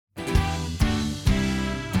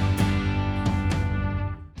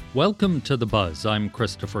Welcome to The Buzz. I'm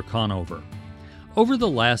Christopher Conover. Over the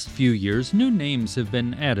last few years, new names have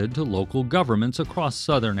been added to local governments across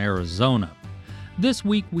southern Arizona. This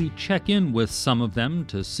week, we check in with some of them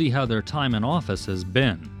to see how their time in office has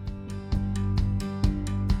been.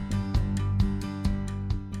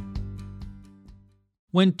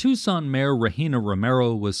 When Tucson Mayor Regina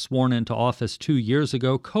Romero was sworn into office 2 years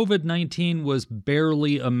ago, COVID-19 was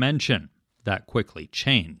barely a mention. That quickly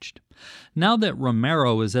changed. Now that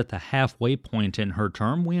Romero is at the halfway point in her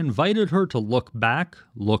term, we invited her to look back,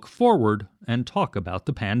 look forward, and talk about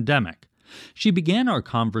the pandemic. She began our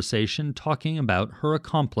conversation talking about her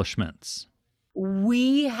accomplishments.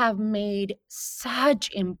 We have made such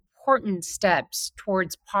important steps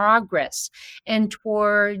towards progress and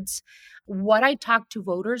towards what I talked to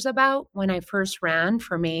voters about when I first ran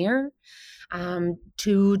for mayor.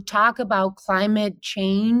 To talk about climate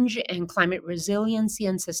change and climate resiliency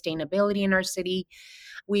and sustainability in our city.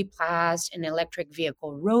 We passed an electric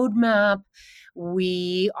vehicle roadmap.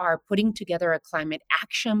 We are putting together a climate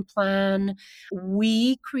action plan.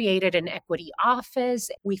 We created an equity office.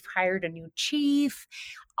 We've hired a new chief.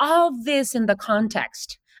 All of this in the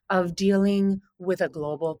context of dealing with a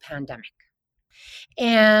global pandemic.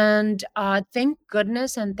 And thank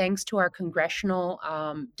goodness and thanks to our congressional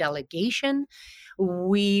delegation,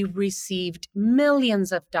 we received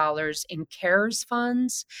millions of dollars in CARES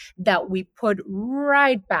funds that we put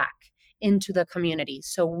right back into the community.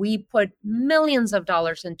 So we put millions of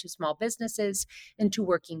dollars into small businesses, into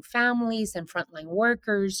working families and frontline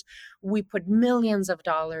workers. We put millions of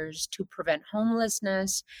dollars to prevent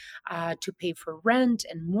homelessness, to pay for rent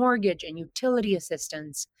and mortgage and utility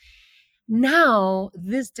assistance. Now,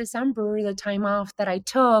 this December, the time off that I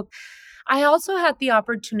took, I also had the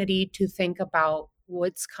opportunity to think about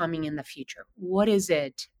what's coming in the future. What is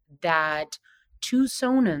it that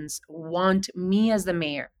Tucsonans want me as the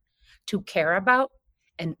mayor to care about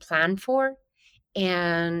and plan for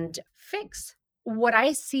and fix? What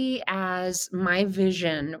I see as my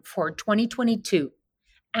vision for 2022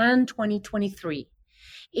 and 2023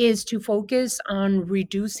 is to focus on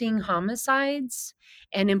reducing homicides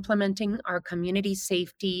and implementing our community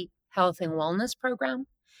safety, health, and wellness program.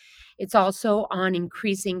 It's also on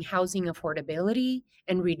increasing housing affordability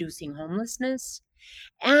and reducing homelessness,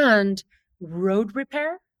 and road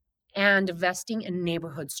repair and investing in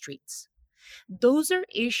neighborhood streets. Those are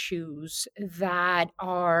issues that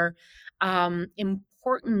are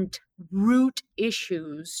important root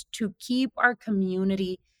issues to keep our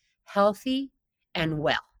community healthy and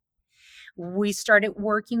well. We started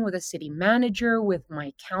working with a city manager, with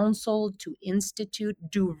my council to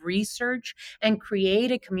do research, and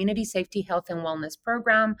create a community safety, health, and wellness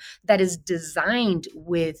program that is designed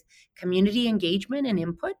with community engagement and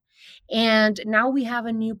input. And now we have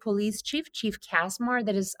a new police chief, Chief Kasmar,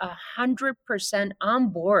 that is 100% on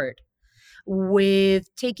board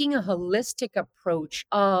with taking a holistic approach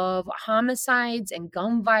of homicides and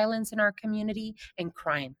gun violence in our community and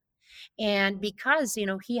crime. And because,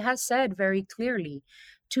 he has said very clearly,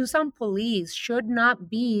 Tucson Police should not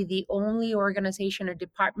be the only organization or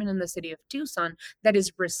department in the city of Tucson that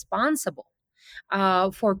is responsible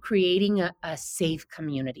for creating a safe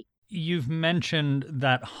community. You've mentioned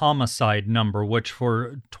that homicide number, which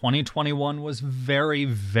for 2021 was very,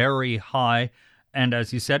 very high. And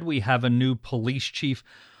as you said, we have a new police chief.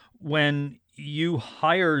 When you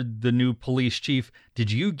hired the new police chief,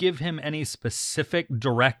 did you give him any specific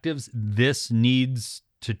directives? This needs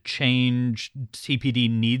to change.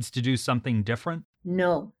 TPD needs to do something different?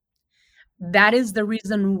 No. That is the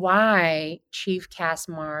reason why Chief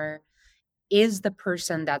Kasmar is the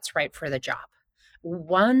person that's right for the job.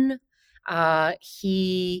 One,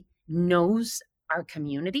 he knows our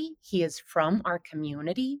community. He is from our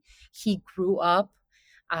community. He grew up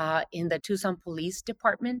in the Tucson Police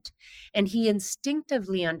Department, and he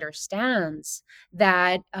instinctively understands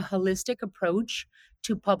that a holistic approach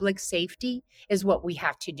to public safety is what we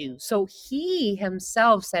have to do. So he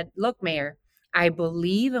himself said, look, Mayor, I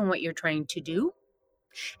believe in what you're trying to do,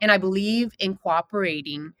 and I believe in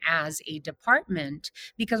cooperating as a department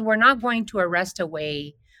because we're not going to arrest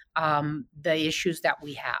away the issues that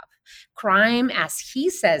we have. Crime, as he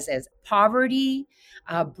says, is poverty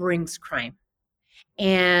brings crime.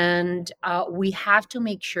 And we have to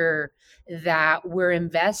make sure that we're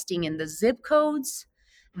investing in the zip codes,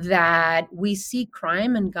 that we see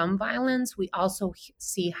crime and gun violence. We also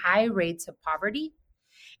see high rates of poverty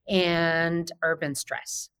and urban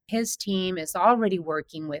stress. His team is already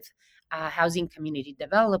working with housing community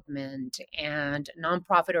development, and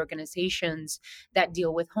nonprofit organizations that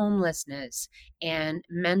deal with homelessness and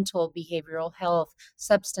mental behavioral health,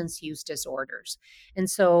 substance use disorders. And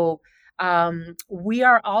so we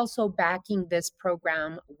are also backing this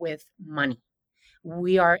program with money.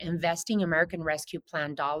 We are investing American Rescue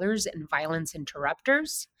Plan dollars in violence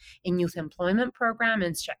interrupters, in youth employment program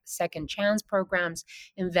and second chance programs,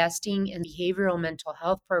 investing in behavioral mental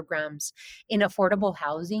health programs, in affordable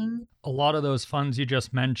housing. A lot of those funds you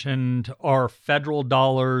just mentioned are federal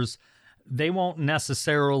dollars. They won't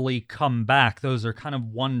necessarily come back. Those are kind of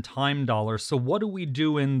one-time dollars. So what do we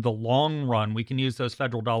do in the long run? We can use those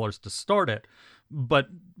federal dollars to start it, but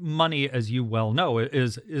money, as you well know,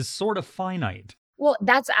 is sort of finite. Well,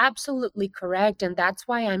 that's absolutely correct. And that's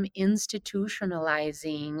why I'm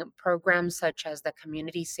institutionalizing programs such as the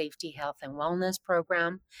Community Safety, Health, and Wellness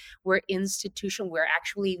Program. We're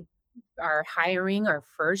actually are hiring our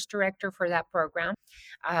first director for that program.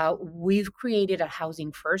 We've created a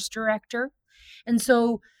Housing First director. And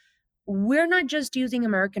so we're not just using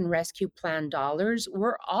American Rescue Plan dollars,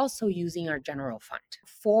 we're also using our general fund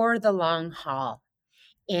for the long haul.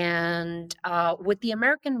 And with the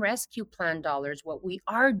American Rescue Plan dollars, what we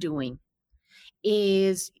are doing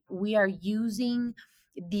is we are using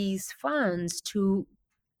these funds to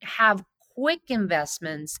have quick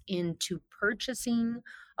investments into purchasing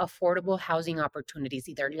affordable housing opportunities,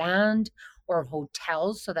 either land or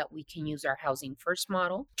hotels, so that we can use our housing first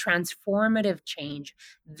model. Transformative change.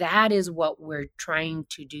 That is what we're trying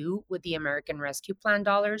to do with the American Rescue Plan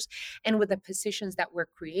dollars. And with the positions that we're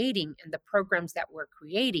creating and the programs that we're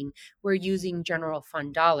creating, we're using general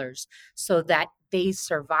fund dollars so that they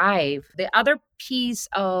survive. The other piece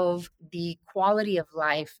of the quality of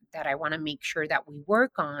life that I want to make sure that we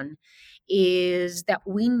work on is that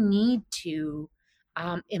we need to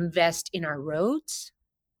invest in our roads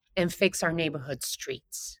and fix our neighborhood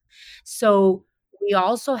streets. So we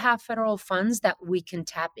also have federal funds that we can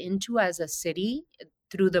tap into as a city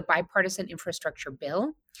through the bipartisan infrastructure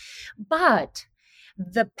bill. But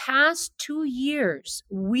the past 2 years,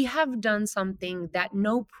 we have done something that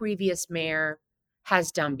no previous mayor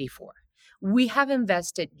has done before. We have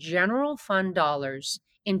invested general fund dollars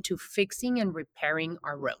into fixing and repairing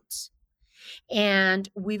our roads. And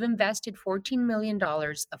we've invested $14 million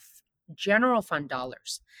of general fund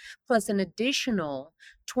dollars, plus an additional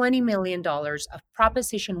 $20 million of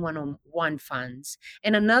Proposition 101 funds,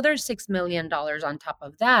 and another $6 million on top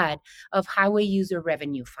of that of highway user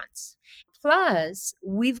revenue funds. Plus,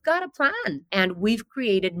 we've got a plan, and we've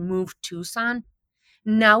created Move Tucson.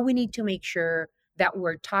 Now we need to make sure that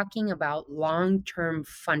we're talking about long-term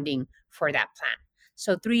funding for that plan.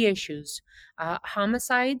 So 3 issues: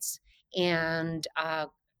 homicides and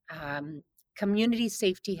community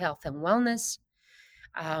safety, health, and wellness,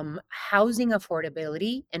 housing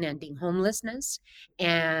affordability and ending homelessness,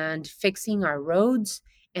 and fixing our roads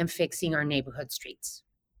and fixing our neighborhood streets.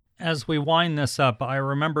 As we wind this up, I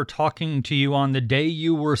remember talking to you on the day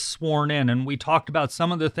you were sworn in, and we talked about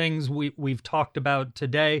some of the things we've talked about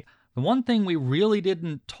today. The one thing we really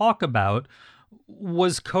didn't talk about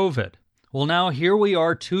was COVID. Well, now here we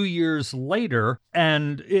are 2 years later,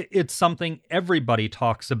 and it's something everybody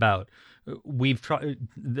talks about. We've tried,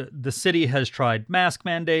 the city has tried mask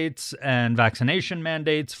mandates and vaccination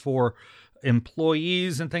mandates for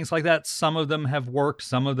employees and things like that. Some of them have worked,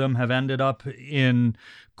 some of them have ended up in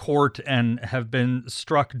court and have been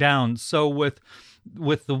struck down. So with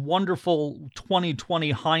the wonderful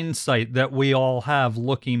 2020 hindsight that we all have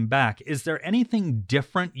looking back, is there anything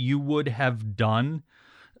different you would have done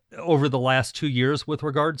over the last 2 years with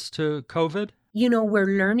regards to COVID? You know, we're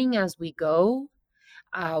learning as we go.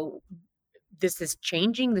 This is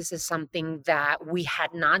changing. This is something that we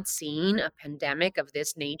had not seen, a pandemic of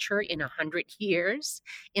this nature, in 100 years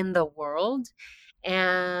in the world.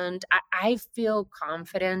 And I feel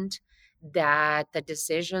confident that the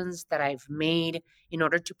decisions that I've made in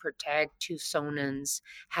order to protect Tucsonans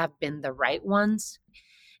have been the right ones.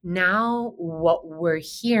 Now, what we're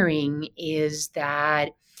hearing is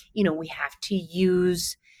that, we have to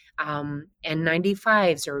use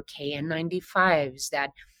N95s or KN95s,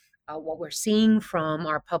 that what we're seeing from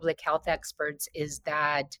our public health experts is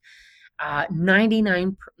that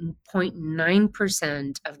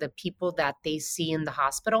 99.9% of the people that they see in the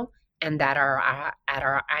hospital and that are at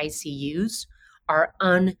our ICUs are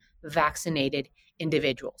unvaccinated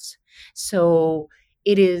individuals. So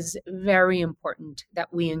it is very important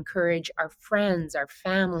that we encourage our friends, our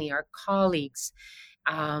family, our colleagues,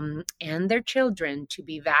 and their children to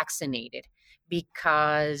be vaccinated,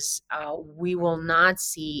 because we will not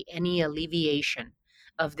see any alleviation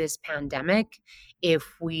of this pandemic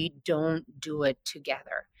if we don't do it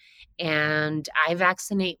together. And I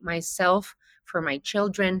vaccinate myself for my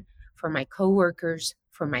children, for my coworkers,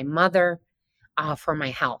 for my mother, for my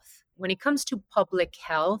health. When it comes to public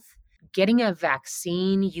health, getting a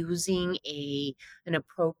vaccine, using an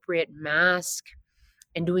appropriate mask,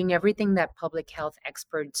 and doing everything that public health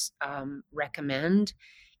experts recommend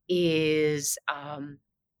is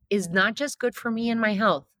not just good for me and my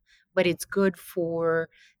health, but it's good for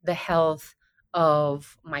the health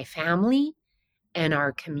of my family and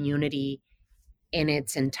our community in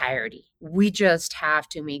its entirety. We just have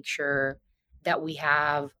to make sure that we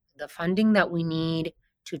have the funding that we need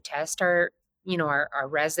to test our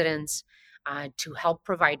residents, to help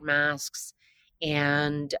provide masks,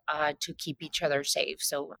 and to keep each other safe.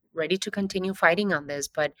 So ready to continue fighting on this,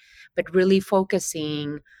 but really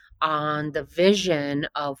focusing on the vision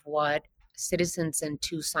of what citizens in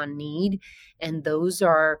Tucson need. And those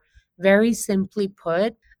are, very simply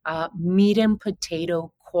put, meat and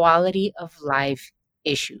potato quality of life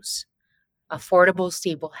issues. Affordable,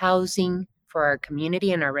 stable housing for our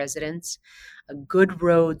community and our residents, good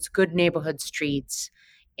roads, good neighborhood streets,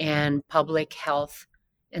 and public health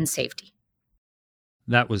and safety.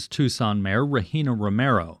 That was Tucson Mayor Regina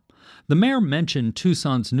Romero. The mayor mentioned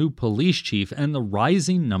Tucson's new police chief and the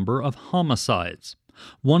rising number of homicides.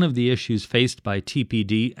 One of the issues faced by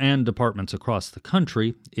TPD and departments across the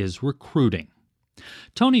country is recruiting.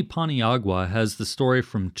 Tony Paniagua has the story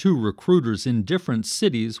from two recruiters in different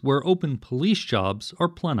cities where open police jobs are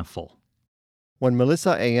plentiful. When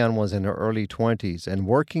Melissa Ayan was in her early 20s and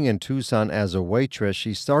working in Tucson as a waitress,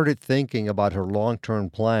 she started thinking about her long-term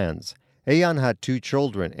plans. Ayan had 2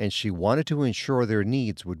 children, and she wanted to ensure their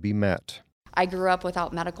needs would be met. I grew up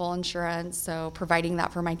without medical insurance, so providing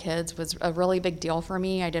that for my kids was a really big deal for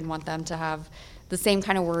me. I didn't want them to have the same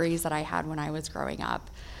kind of worries that I had when I was growing up.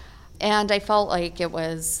 And I felt like it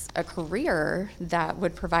was a career that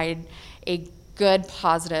would provide a good,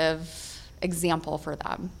 positive example for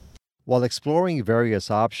them. While exploring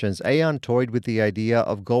various options, Ayan toyed with the idea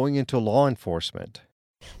of going into law enforcement.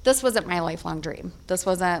 This wasn't my lifelong dream. This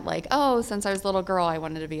wasn't like, oh, since I was a little girl, I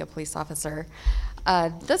wanted to be a police officer.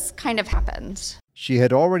 This kind of happened. She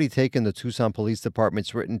had already taken the Tucson Police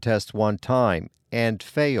Department's written test one time and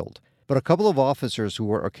failed. But a couple of officers who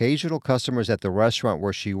were occasional customers at the restaurant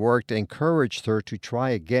where she worked encouraged her to try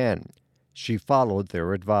again. She followed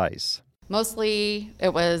their advice. Mostly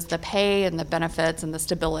it was the pay and the benefits and the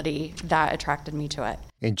stability that attracted me to it.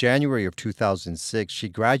 In January of 2006, she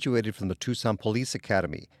graduated from the Tucson Police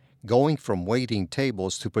Academy, going from waiting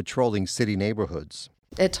tables to patrolling city neighborhoods.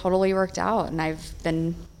 It totally worked out, and I've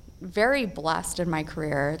been very blessed in my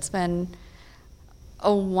career. It's been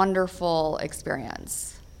a wonderful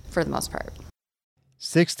experience for the most part.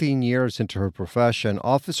 16 years into her profession,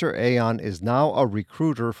 Officer Ayan is now a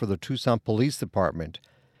recruiter for the Tucson Police Department.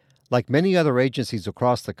 Like many other agencies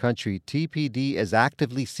across the country, TPD is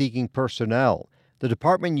actively seeking personnel. The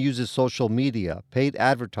department uses social media, paid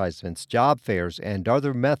advertisements, job fairs, and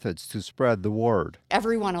other methods to spread the word.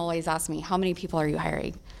 Everyone always asks me, how many people are you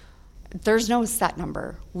hiring? There's no set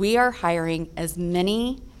number. We are hiring as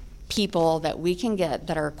many people that we can get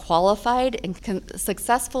that are qualified and can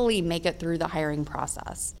successfully make it through the hiring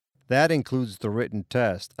process. That includes the written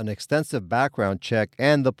test, an extensive background check,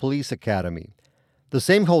 and the police academy. The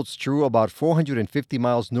same holds true about 450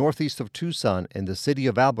 miles northeast of Tucson in the city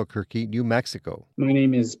of Albuquerque, New Mexico. My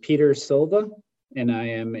name is Peter Silva, and I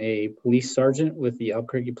am a police sergeant with the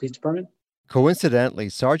Albuquerque Police Department. Coincidentally,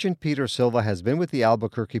 Sergeant Peter Silva has been with the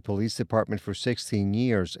Albuquerque Police Department for 16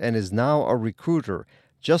 years and is now a recruiter,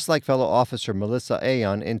 just like fellow officer Melissa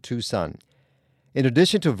Ayan in Tucson. In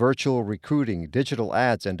addition to virtual recruiting, digital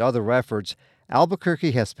ads, and other efforts,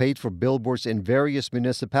 Albuquerque has paid for billboards in various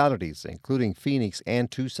municipalities, including Phoenix and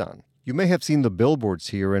Tucson. You may have seen the billboards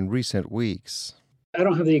here in recent weeks. I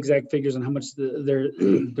don't have the exact figures on how much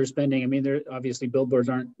they're spending. I mean, obviously billboards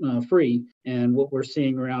aren't free, and what we're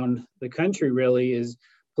seeing around the country really is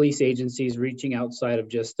police agencies reaching outside of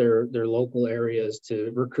just their local areas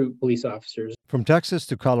to recruit police officers. From Texas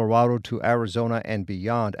to Colorado to Arizona and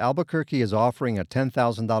beyond, Albuquerque is offering a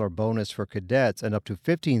 $10,000 bonus for cadets and up to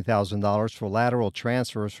 $15,000 for lateral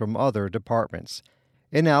transfers from other departments.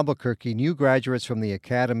 In Albuquerque, new graduates from the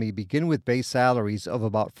academy begin with base salaries of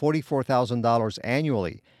about $44,000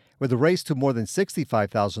 annually, with a raise to more than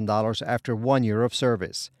 $65,000 after 1 year of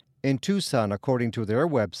service. In Tucson, according to their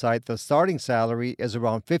website, the starting salary is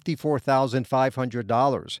around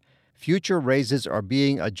 $54,500. Future raises are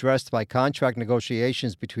being addressed by contract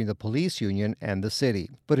negotiations between the police union and the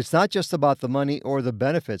city. But it's not just about the money or the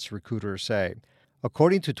benefits, recruiters say.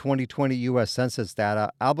 According to 2020 U.S. Census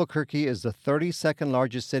data, Albuquerque is the 32nd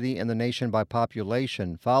largest city in the nation by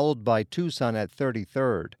population, followed by Tucson at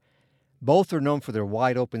 33rd. Both are known for their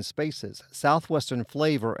wide open spaces, southwestern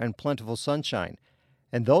flavor, and plentiful sunshine.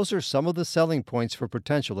 And those are some of the selling points for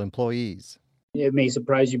potential employees. It may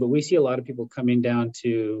surprise you, but we see a lot of people coming down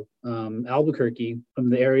to Albuquerque from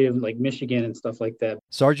the area of like Michigan and stuff like that.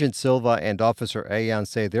 Sergeant Silva and Officer Ayan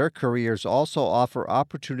say their careers also offer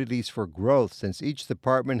opportunities for growth since each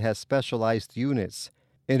department has specialized units.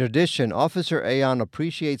 In addition, Officer Ayan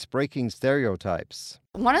appreciates breaking stereotypes.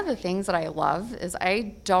 One of the things that I love is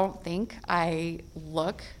I don't think I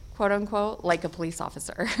look, quote unquote, like a police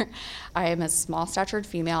officer. I am a small statured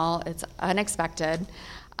female. It's unexpected.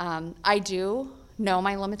 I do know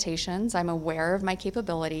my limitations. I'm aware of my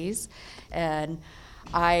capabilities, and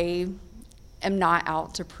I am not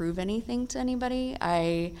out to prove anything to anybody.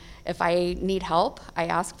 If I need help, I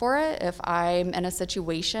ask for it. If I'm in a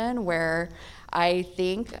situation where I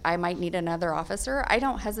think I might need another officer, I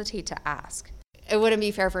don't hesitate to ask. It wouldn't be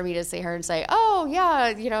fair for me to sit here and say, oh yeah,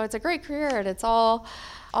 it's a great career and it's all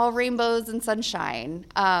rainbows and sunshine.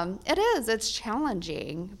 It's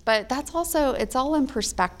challenging, but it's all in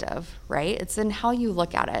perspective, right? It's in how you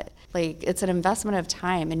look at it. Like, it's an investment of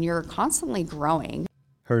time and you're constantly growing.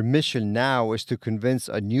 Her mission now is to convince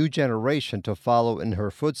a new generation to follow in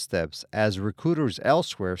her footsteps as recruiters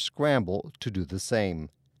elsewhere scramble to do the same.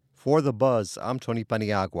 For The Buzz, I'm Tony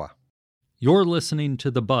Paniagua. You're listening to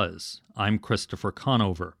The Buzz. I'm Christopher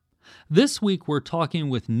Conover. This week we're talking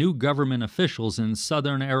with new government officials in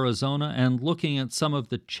southern Arizona and looking at some of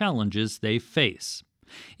the challenges they face.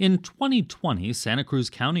 In 2020, Santa Cruz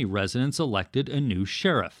County residents elected a new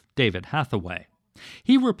sheriff, David Hathaway.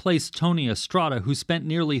 He replaced Tony Estrada, who spent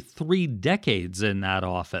nearly 3 decades in that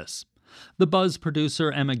office. The Buzz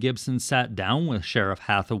producer Emma Gibson sat down with Sheriff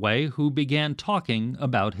Hathaway, who began talking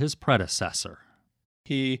about his predecessor.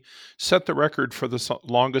 He set the record for the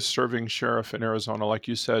longest-serving sheriff in Arizona, like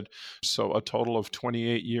you said, so a total of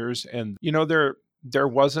 28 years. And, there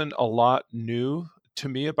wasn't a lot new to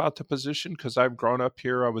me about the position because I've grown up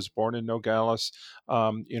here. I was born in Nogales.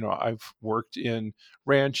 I've worked in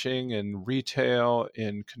ranching and retail,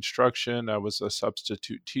 in construction. I was a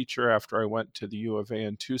substitute teacher after I went to the U of A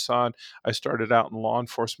in Tucson. I started out in law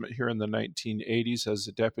enforcement here in the 1980s as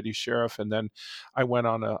a deputy sheriff, and then I went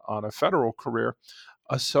on a federal career.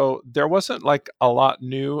 So there wasn't like a lot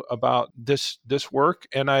new about this work.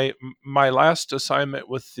 And my last assignment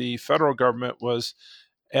with the federal government was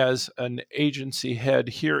as an agency head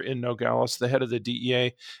here in Nogales, the head of the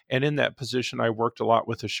DEA. And in that position, I worked a lot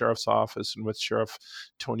with the sheriff's office and with Sheriff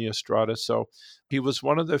Tony Estrada. So he was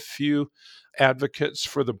one of the few advocates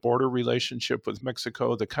for the border relationship with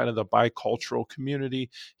Mexico, the kind of the bicultural community.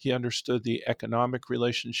 He understood the economic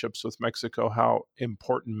relationships with Mexico, how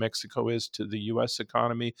important Mexico is to the U.S.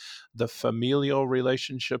 economy, the familial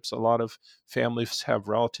relationships. A lot of families have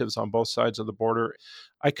relatives on both sides of the border.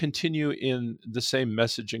 I continue in the same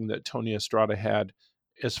messaging that Tony Estrada had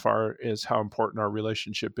as far as how important our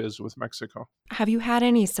relationship is with Mexico. Have you had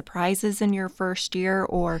any surprises in your first year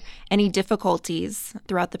or any difficulties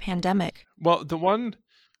throughout the pandemic? Well, the one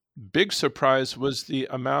big surprise was the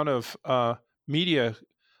amount of media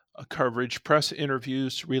coverage, press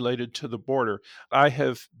interviews related to the border. I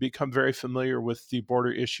have become very familiar with the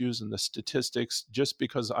border issues and the statistics just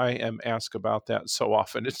because I am asked about that so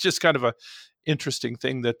often. It's just kind of a interesting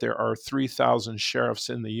thing that there are 3,000 sheriffs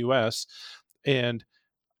in the U.S. and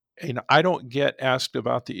I don't get asked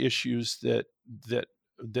about the issues that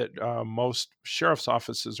most sheriff's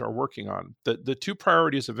offices are working on. The 2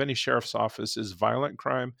 priorities of any sheriff's office is violent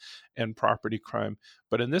crime and property crime.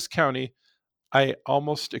 But in this county, I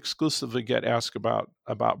almost exclusively get asked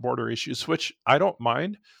about border issues, which I don't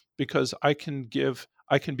mind because I can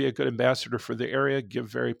be a good ambassador for the area, give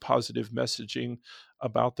very positive messaging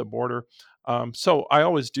about the border. So I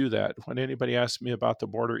always do that when anybody asks me about the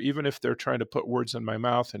border, even if they're trying to put words in my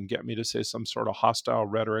mouth and get me to say some sort of hostile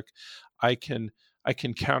rhetoric, I can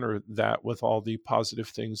counter that with all the positive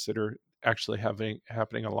things that are actually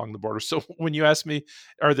happening along the border. So when you ask me,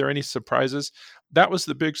 are there any surprises? That was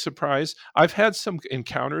the big surprise. I've had some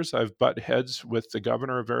encounters. I've butt heads with the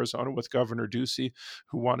governor of Arizona, with Governor Ducey,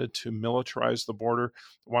 who wanted to militarize the border,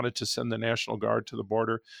 wanted to send the National Guard to the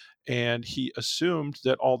border. And he assumed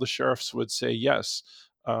that all the sheriffs would say yes,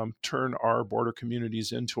 turn our border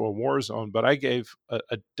communities into a war zone. But I gave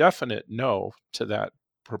a definite no to that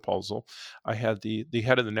proposal. I had the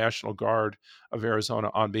head of the National Guard of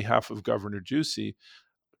Arizona on behalf of Governor Ducey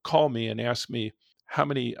call me and ask me, how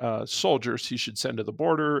many soldiers he should send to the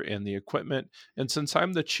border and the equipment. And since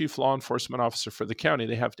I'm the chief law enforcement officer for the county,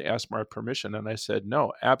 they have to ask my permission. And I said,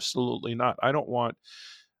 no, absolutely not. I don't want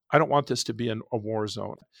this to be a war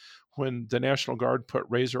zone. When the National Guard put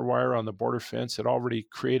razor wire on the border fence, it already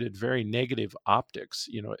created very negative optics.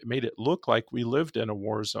 It made it look like we lived in a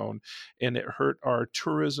war zone, and it hurt our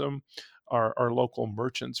tourism. Our local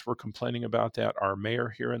merchants were complaining about that. Our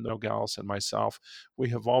mayor here in Nogales and myself, we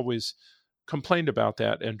have always complained about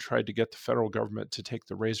that and tried to get the federal government to take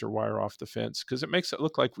the razor wire off the fence, because it makes it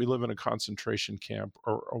look like we live in a concentration camp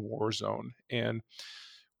or a war zone. And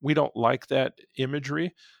we don't like that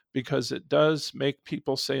imagery, because it does make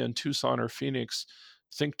people, say in Tucson or Phoenix,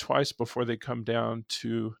 think twice before they come down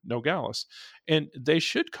to Nogales. And they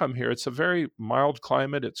should come here. It's a very mild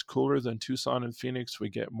climate. It's cooler than Tucson and Phoenix. We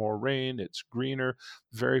get more rain. It's greener,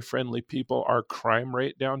 very friendly people. Our crime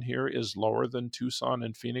rate down here is lower than Tucson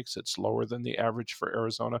and Phoenix. It's lower than the average for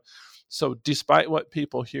Arizona. So despite what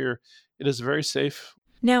people hear, it is very safe.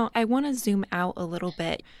 Now, I want to zoom out a little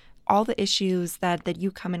bit. All the issues that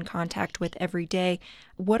you come in contact with every day,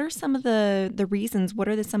 what are some of the reasons, what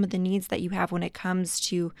are some of the needs that you have when it comes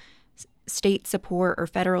to state support or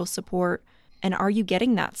federal support, and are you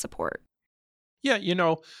getting that support? Yeah,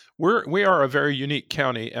 we are a very unique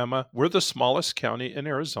county, Emma. We're the smallest county in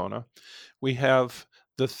Arizona. We have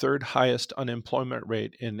the third highest unemployment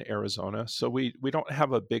rate in Arizona. So we don't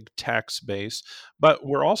have a big tax base, but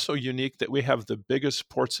we're also unique that we have the biggest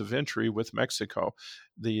ports of entry with Mexico,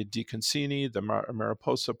 the DeConcini, the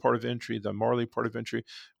Mariposa port of entry, the Morley port of entry.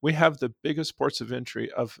 We have the biggest ports of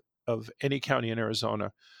entry of any county in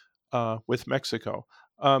Arizona with Mexico.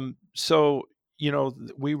 So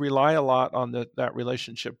we rely a lot on that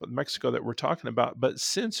relationship with Mexico that we're talking about. But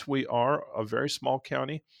since we are a very small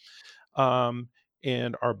county, um,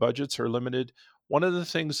 and our budgets are limited, one of the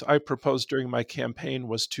things I proposed during my campaign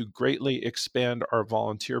was to greatly expand our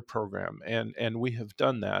volunteer program, and we have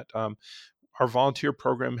done that. Our volunteer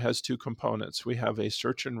program has two components. We have a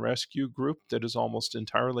search and rescue group that is almost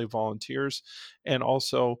entirely volunteers, and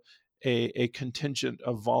also a contingent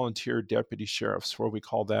of volunteer deputy sheriffs, where we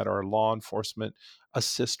call that our law enforcement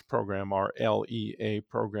assist program, our LEA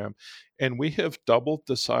program. And we have doubled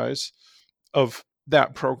the size of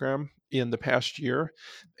that program in the past year,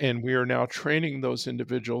 and we are now training those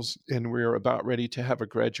individuals, and we are about ready to have a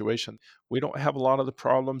graduation. We don't have a lot of the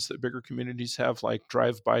problems that bigger communities have, like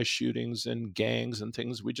drive-by shootings and gangs and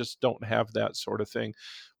things. We just don't have that sort of thing.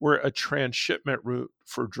 We're a transshipment route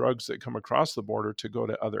for drugs that come across the border to go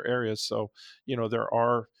to other areas. So, there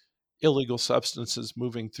are illegal substances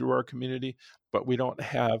moving through our community, but we don't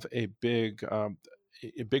have a big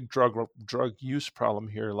drug use problem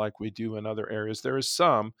here like we do in other areas. There is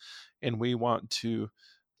some, and we want to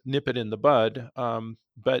nip it in the bud.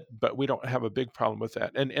 But we don't have a big problem with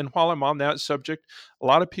that. And while I'm on that subject, a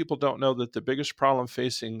lot of people don't know that the biggest problem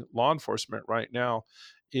facing law enforcement right now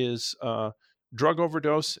is drug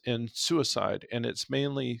overdose and suicide, and it's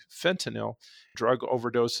mainly fentanyl. Drug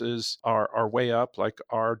overdoses are way up. Like,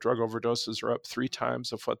 our drug overdoses are up 3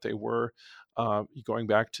 times of what they were going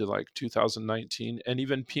back to like 2019. And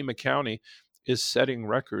even Pima County is setting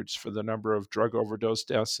records for the number of drug overdose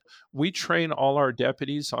deaths. We train all our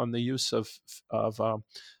deputies on the use of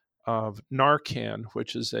Narcan,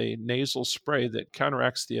 which is a nasal spray that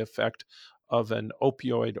counteracts the effect of an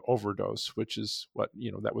opioid overdose, which is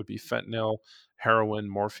that would be fentanyl, heroin,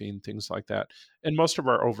 morphine, things like that. And most of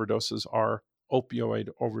our overdoses are opioid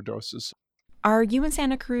overdoses. Are you in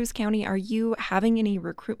Santa Cruz County, are you having any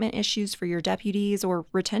recruitment issues for your deputies or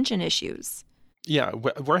retention issues? Yeah,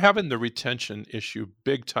 we're having the retention issue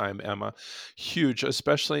big time, Emma. Huge,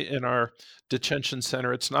 especially in our detention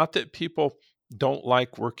center. It's not that people don't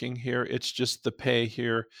like working here, it's just the pay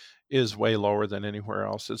here is way lower than anywhere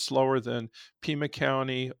else. It's lower than Pima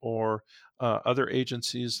County or other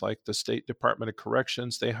agencies like the State Department of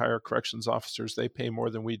Corrections. They hire corrections officers, they pay more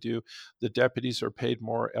than we do. The deputies are paid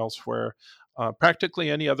more elsewhere. Practically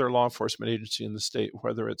any other law enforcement agency in the state,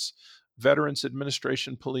 whether it's Veterans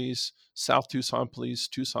Administration Police, South Tucson Police,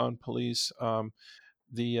 Tucson Police,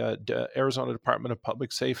 the Arizona Department of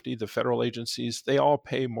Public Safety, the federal agencies, they all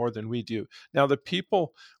pay more than we do. Now, the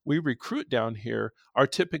people we recruit down here are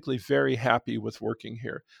typically very happy with working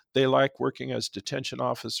here. They like working as detention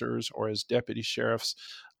officers or as deputy sheriffs,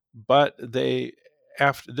 but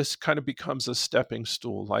after this kind of becomes a stepping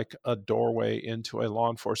stool, like a doorway into a law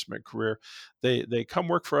enforcement career. They come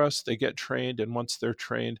work for us, they get trained, and once they're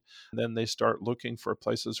trained, then they start looking for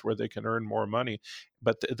places where they can earn more money.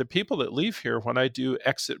 But the people that leave here, when I do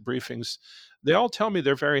exit briefings, they all tell me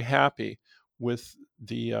they're very happy with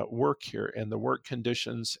the work here and the work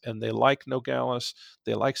conditions, and they like Nogales,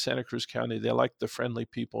 they like Santa Cruz County, they like the friendly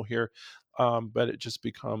people here, but it just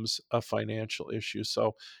becomes a financial issue.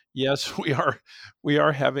 So yes, we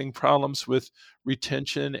are having problems with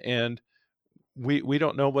retention, and we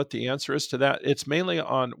don't know what the answer is to that. It's mainly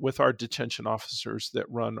on with our detention officers that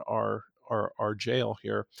run our jail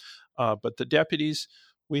here, but the deputies,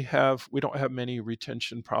 we don't have many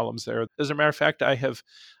retention problems there. As a matter of fact,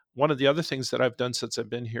 one of the other things that I've done since I've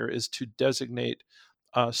been here is to designate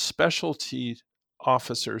specialty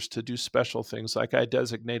officers to do special things. Like I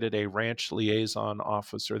designated a ranch liaison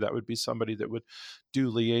officer. That would be somebody that would do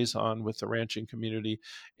liaison with the ranching community.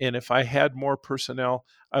 And if I had more personnel,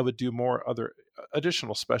 I would do more other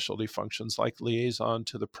additional specialty functions like liaison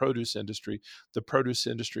to the produce industry. The produce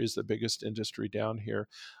industry is the biggest industry down here.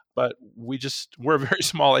 But we're a very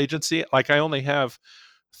small agency. Like I only have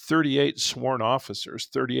 38 sworn officers,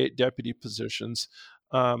 38 deputy positions.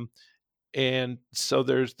 And so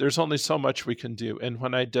there's only so much we can do. And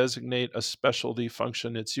when I designate a specialty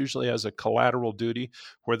function, it's usually as a collateral duty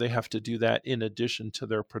where they have to do that in addition to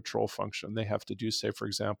their patrol function. They have to do, say, for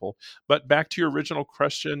example. But back to your original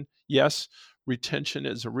question, yes, retention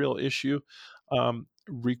is a real issue.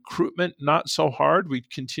 Recruitment, not so hard. We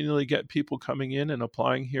continually get people coming in and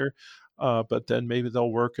applying here, but then maybe they'll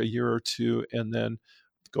work a year or two and then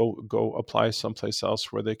go apply someplace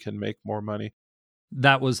else where they can make more money.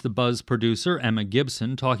 That was the Buzz producer, Emma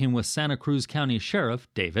Gibson, talking with Santa Cruz County Sheriff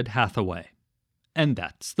David Hathaway. And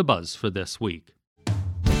that's the Buzz for this week.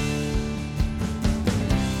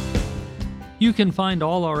 You can find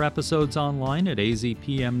all our episodes online at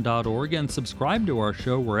azpm.org and subscribe to our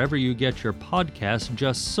show wherever you get your podcasts.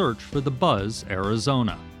 Just search for The Buzz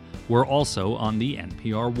Arizona. We're also on the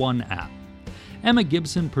NPR One app. Emma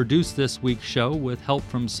Gibson produced this week's show with help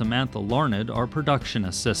from Samantha Larned, our production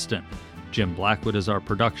assistant. Jim Blackwood is our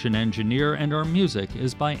production engineer, and our music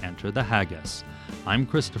is by Enter the Haggis. I'm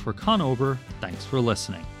Christopher Conover. Thanks for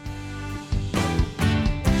listening.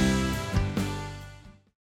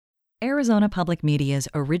 Arizona Public Media's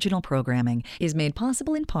original programming is made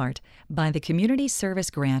possible in part by the Community Service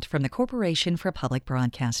Grant from the Corporation for Public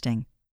Broadcasting.